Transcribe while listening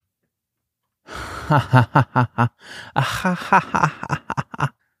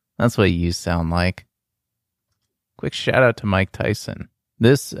That's what you sound like. Quick shout out to Mike Tyson.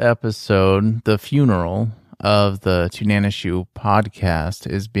 This episode, the funeral of the Tunanashu podcast,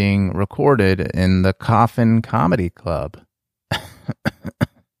 is being recorded in the Coffin Comedy Club.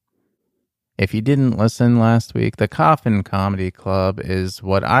 If you didn't listen last week, the Coffin Comedy Club is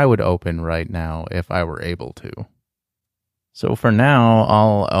what I would open right now if I were able to. So for now,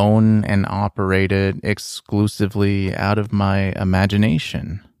 I'll own and operate it exclusively out of my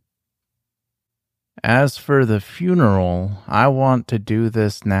imagination. As for the funeral, I want to do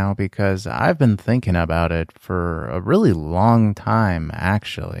this now because I've been thinking about it for a really long time,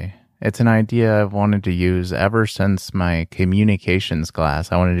 actually. It's an idea I've wanted to use ever since my communications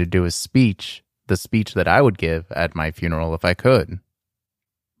class. I wanted to do a speech, the speech that I would give at my funeral if I could.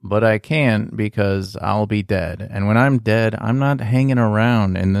 But I can't because I'll be dead. And when I'm dead, I'm not hanging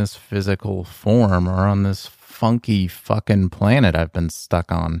around in this physical form or on this funky fucking planet I've been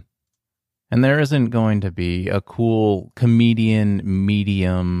stuck on. And there isn't going to be a cool comedian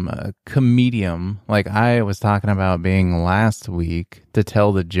like I was talking about being last week to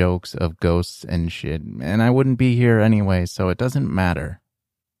tell the jokes of ghosts and shit. And I wouldn't be here anyway, so it doesn't matter.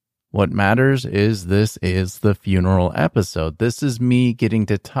 What matters is this is the funeral episode. This is me getting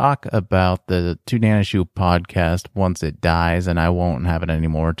to talk about the Tunanashu podcast once it dies and I won't have it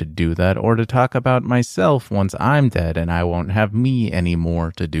anymore to do that, or to talk about myself once I'm dead and I won't have me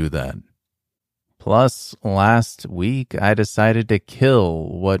anymore to do that. Plus, last week, I decided to kill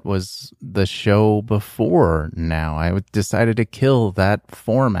what was the show before now. I decided to kill that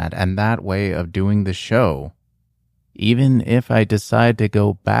format and that way of doing the show. Even if I decide to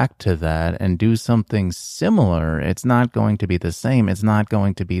go back to that and do something similar, it's not going to be the same. It's not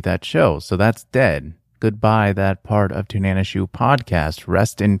going to be that show. So that's dead. Goodbye, that part of Tunanashu podcast.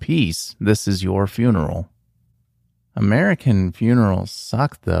 Rest in peace. This is your funeral. American funerals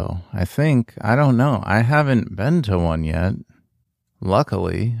suck, though. I don't know. I haven't been to one yet.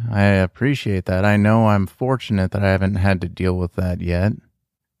 Luckily, I appreciate that. I know I'm fortunate that I haven't had to deal with that yet.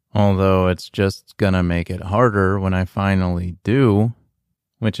 Although it's just gonna make it harder when I finally do,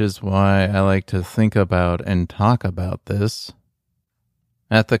 which is why I like to think about and talk about this.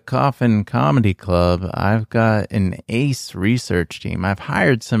 At the Coffin Comedy Club, I've got an ace research team. I've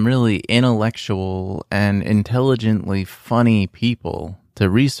hired some really intellectual and intelligently funny people to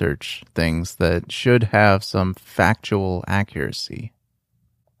research things that should have some factual accuracy.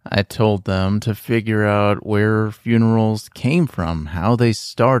 I told them to figure out where funerals came from, how they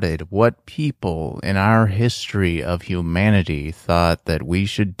started, what people in our history of humanity thought that we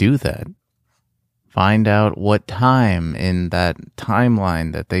should do that. Find out what time in that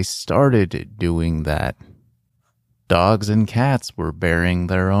timeline that they started doing that. Dogs and cats were burying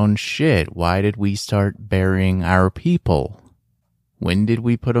their own shit. Why did we start burying our people? When did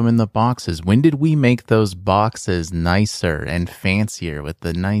we put them in the boxes? When did we make those boxes nicer and fancier with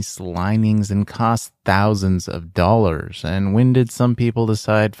the nice linings and cost thousands of dollars? And when did some people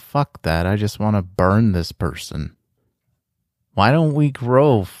decide, fuck that, I just want to burn this person? Why don't we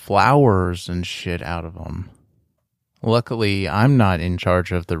grow flowers and shit out of them? Luckily, I'm not in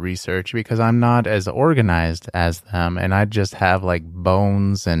charge of the research because I'm not as organized as them, and I just have like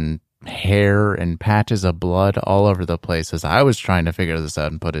bones and hair and patches of blood all over the place as I was trying to figure this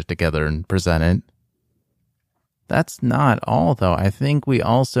out and put it together and present it. That's not all, though. I think we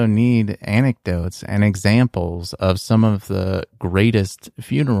also need anecdotes and examples of some of the greatest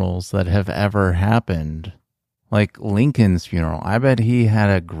funerals that have ever happened. Like Lincoln's funeral. I bet he had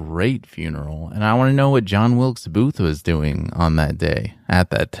a great funeral, and I want to know what John Wilkes Booth was doing on that day, at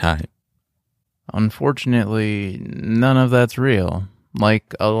that time. Unfortunately, none of that's real.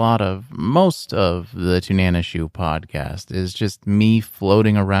 Like most of the Tunanashu podcast is just me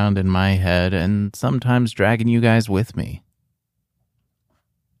floating around in my head and sometimes dragging you guys with me.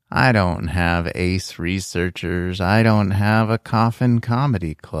 I don't have ace researchers. I don't have a Coffin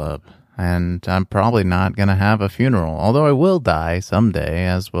Comedy Club. And I'm probably not going to have a funeral, although I will die someday,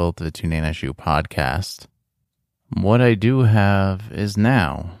 as will the Tunanashu podcast. What I do have is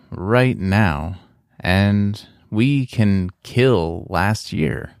now, right now, and we can kill last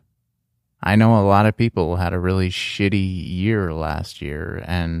year. I know a lot of people had a really shitty year last year,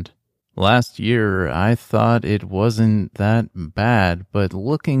 and last year I thought it wasn't that bad, but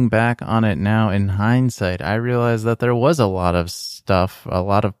looking back on it now in hindsight, I realized that there was a lot of stuff, a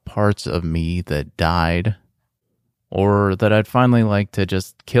lot of parts of me that died, or that I'd finally like to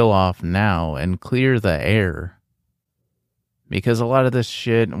just kill off now and clear the air. Because a lot of this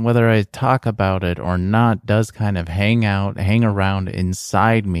shit, whether I talk about it or not, does kind of hang around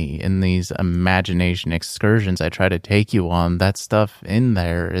inside me in these imagination excursions I try to take you on. That stuff in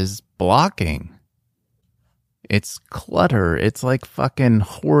there is blocking. It's clutter. It's like fucking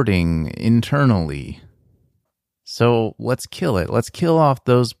hoarding internally. So let's kill it. Let's kill off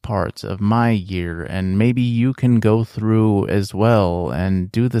those parts of my year, and maybe you can go through as well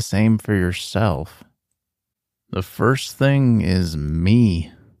and do the same for yourself. The first thing is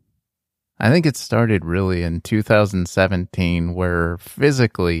me. I think it started really in 2017, where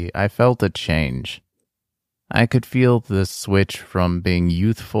physically I felt a change. I could feel the switch from being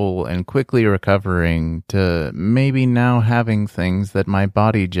youthful and quickly recovering to maybe now having things that my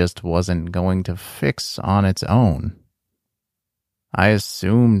body just wasn't going to fix on its own. I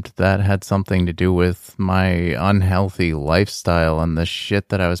assumed that had something to do with my unhealthy lifestyle and the shit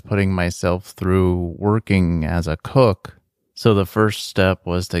that I was putting myself through working as a cook. So the first step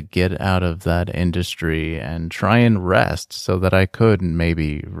was to get out of that industry and try and rest so that I could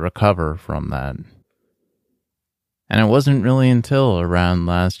maybe recover from that. And it wasn't really until around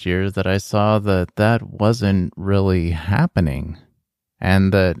last year that I saw that that wasn't really happening.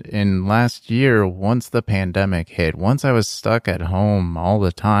 And that in last year, once the pandemic hit, once I was stuck at home all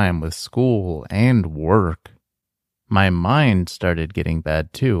the time with school and work, my mind started getting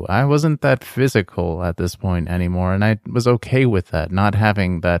bad too. I wasn't that physical at this point anymore, and I was okay with that, not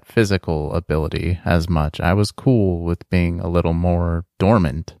having that physical ability as much. I was cool with being a little more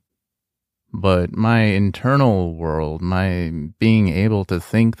dormant. But my internal world, my being able to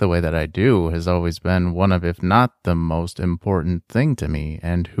think the way that I do has always been one of, if not the most important thing to me,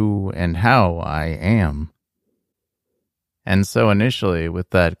 and who and how I am. And so initially,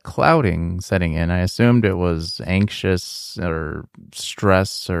 with that clouding setting in, I assumed it was anxious or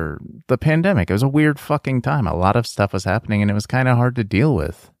stress or the pandemic. It was a weird fucking time. A lot of stuff was happening and it was kind of hard to deal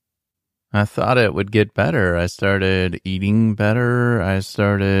with. I thought it would get better. I started eating better.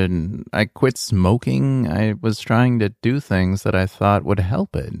 I quit smoking. I was trying to do things that I thought would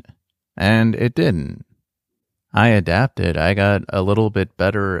help it. And it didn't. I adapted. I got a little bit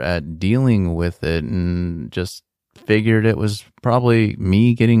better at dealing with it and just figured it was probably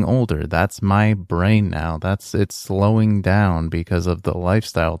me getting older. That's my brain now. It's slowing down because of the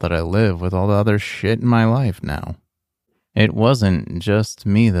lifestyle that I live with all the other shit in my life now. It wasn't just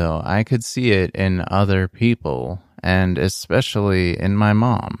me, though. I could see it in other people, and especially in my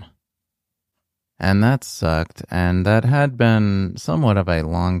mom. And that sucked, and that had been somewhat of a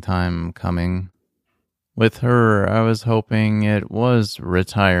long time coming. With her, I was hoping it was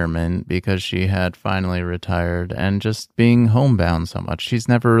retirement because she had finally retired and just being homebound so much. She's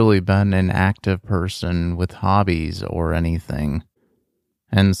never really been an active person with hobbies or anything.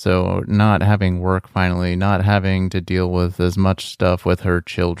 And so not having work finally, not having to deal with as much stuff with her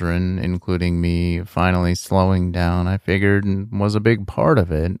children, including me, finally slowing down, I figured was a big part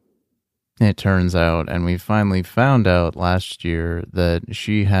of it. It turns out, and we finally found out last year, that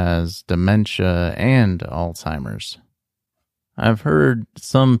she has dementia and Alzheimer's. I've heard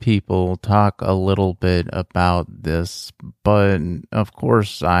some people talk a little bit about this, but of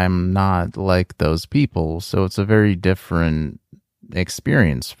course I'm not like those people, so it's a very different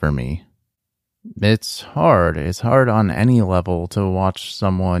experience for me. It's hard. It's hard on any level to watch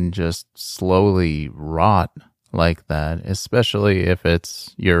someone just slowly rot like that, especially if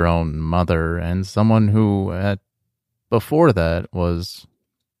it's your own mother and someone who before that was,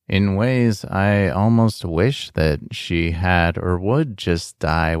 in ways I almost wish that she had or would just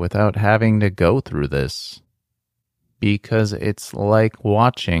die without having to go through this. Because it's like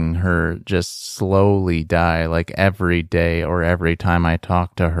watching her just slowly die, like every day or every time I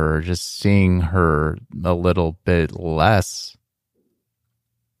talk to her, just seeing her a little bit less.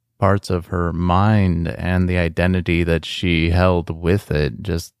 Parts of her mind and the identity that she held with it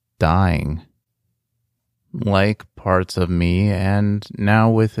just dying. Like parts of me, and now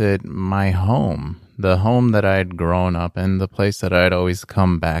with it, my home. The home that I'd grown up in, the place that I'd always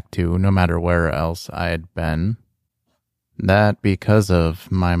come back to, no matter where else I had been. That, because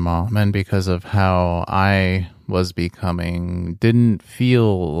of my mom and because of how I was becoming, didn't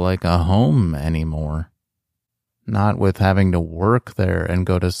feel like a home anymore. Not with having to work there and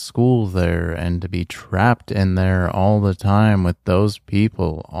go to school there and to be trapped in there all the time with those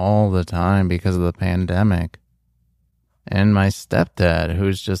people all the time because of the pandemic. And my stepdad,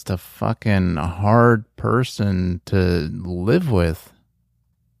 who's just a fucking hard person to live with.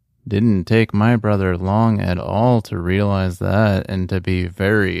 Didn't take my brother long at all to realize that and to be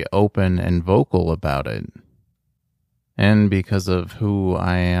very open and vocal about it. And because of who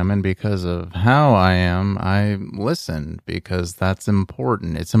I am and because of how I am, I listen because that's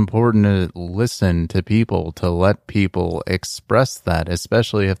important. It's important to listen to people, to let people express that,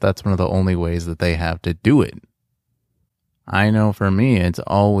 especially if that's one of the only ways that they have to do it. I know for me, it's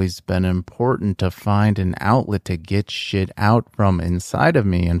always been important to find an outlet to get shit out from inside of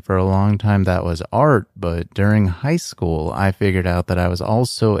me. And for a long time, that was art. But during high school, I figured out that I was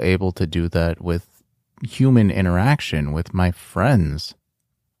also able to do that with human interaction with my friends.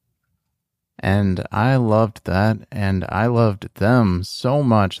 And I loved that, and I loved them so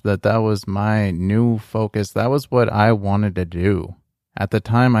much that that was my new focus. That was what I wanted to do. At the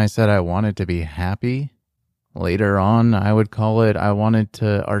time, I said I wanted to be happy. Later on, I would call it I wanted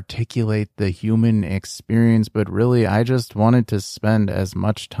to articulate the human experience, but really I just wanted to spend as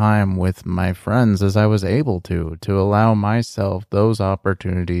much time with my friends as I was able to allow myself those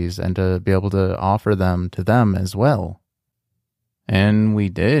opportunities and to be able to offer them to them as well. And we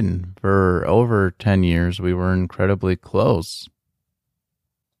did. For over 10 years, we were incredibly close.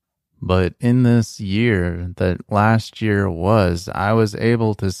 But in this year that last year was, I was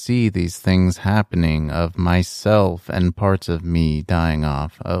able to see these things happening of myself and parts of me dying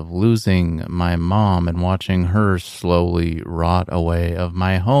off, of losing my mom and watching her slowly rot away, of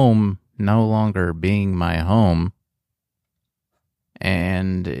my home no longer being my home,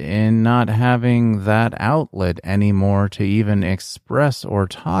 and in not having that outlet anymore to even express or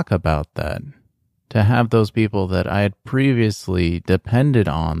talk about that. To have those people that I had previously depended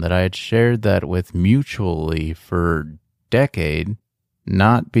on, that I had shared that with mutually for decade,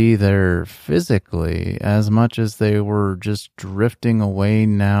 not be there physically as much as they were just drifting away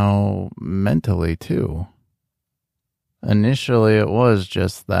now mentally too. Initially, it was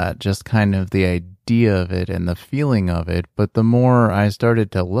just that, just kind of the idea of it and the feeling of it, but the more I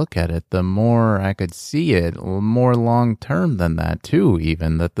started to look at it, the more I could see it, more long-term than that too,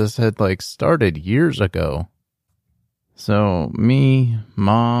 even, that this had started years ago. So me,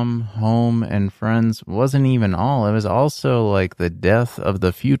 mom, home, and friends wasn't even all. It was also the death of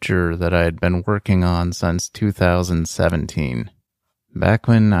the future that I had been working on since 2017. Back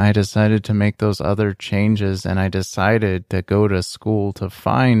when I decided to make those other changes and I decided to go to school to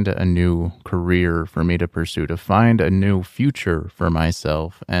find a new career for me to pursue, to find a new future for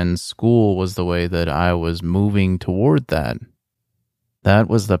myself, and school was the way that I was moving toward that. That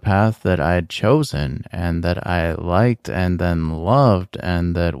was the path that I had chosen and that I liked and then loved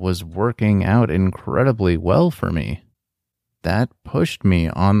and that was working out incredibly well for me. That pushed me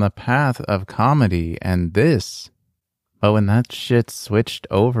on the path of comedy and this. But when that shit switched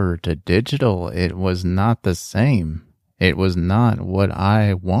over to digital, it was not the same. It was not what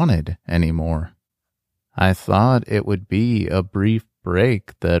I wanted anymore. I thought it would be a brief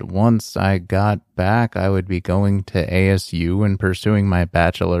break, that once I got back, I would be going to ASU and pursuing my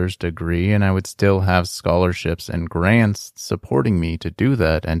bachelor's degree, and I would still have scholarships and grants supporting me to do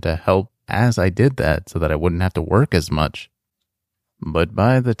that and to help as I did that so that I wouldn't have to work as much. But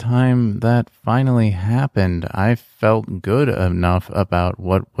by the time that finally happened, I felt good enough about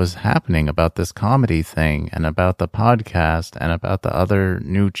what was happening, about this comedy thing and about the podcast and about the other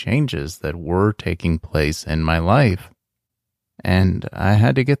new changes that were taking place in my life. And I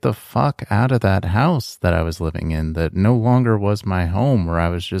had to get the fuck out of that house that I was living in, that no longer was my home, where I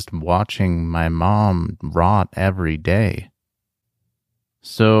was just watching my mom rot every day.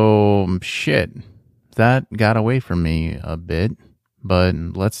 So, shit, that got away from me a bit. But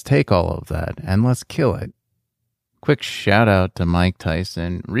let's take all of that and let's kill it. Quick shout out to Mike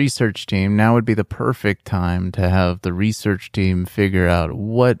Tyson. Research team, now would be the perfect time to have the research team figure out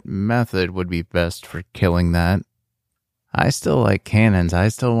what method would be best for killing that. I still like cannons. I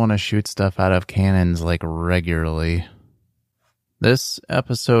still want to shoot stuff out of cannons regularly. This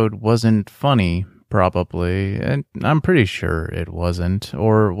episode wasn't funny, probably, and I'm pretty sure it wasn't,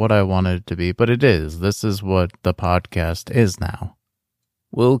 or what I wanted it to be, but it is. This is what the podcast is now.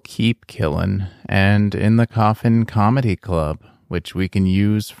 We'll keep killing, and in the Coffin Comedy Club, which we can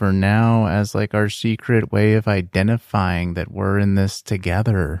use for now as our secret way of identifying that we're in this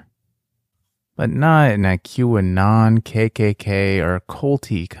together. But not in a QAnon, KKK, or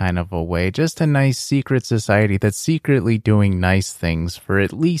culty kind of a way, just a nice secret society that's secretly doing nice things for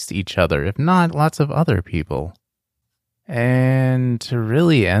at least each other, if not lots of other people. And to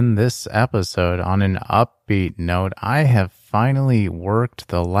really end this episode on an upbeat note, I have finally worked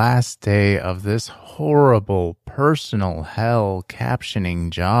the last day of this horrible personal hell captioning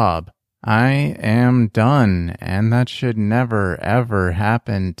job. I am done, and that should never ever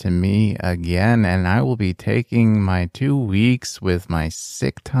happen to me again, and I will be taking my 2 weeks with my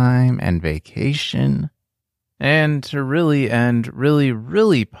sick time and vacation. And to really end really,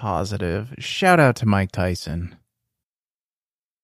 really positive, shout out to Mike Tyson.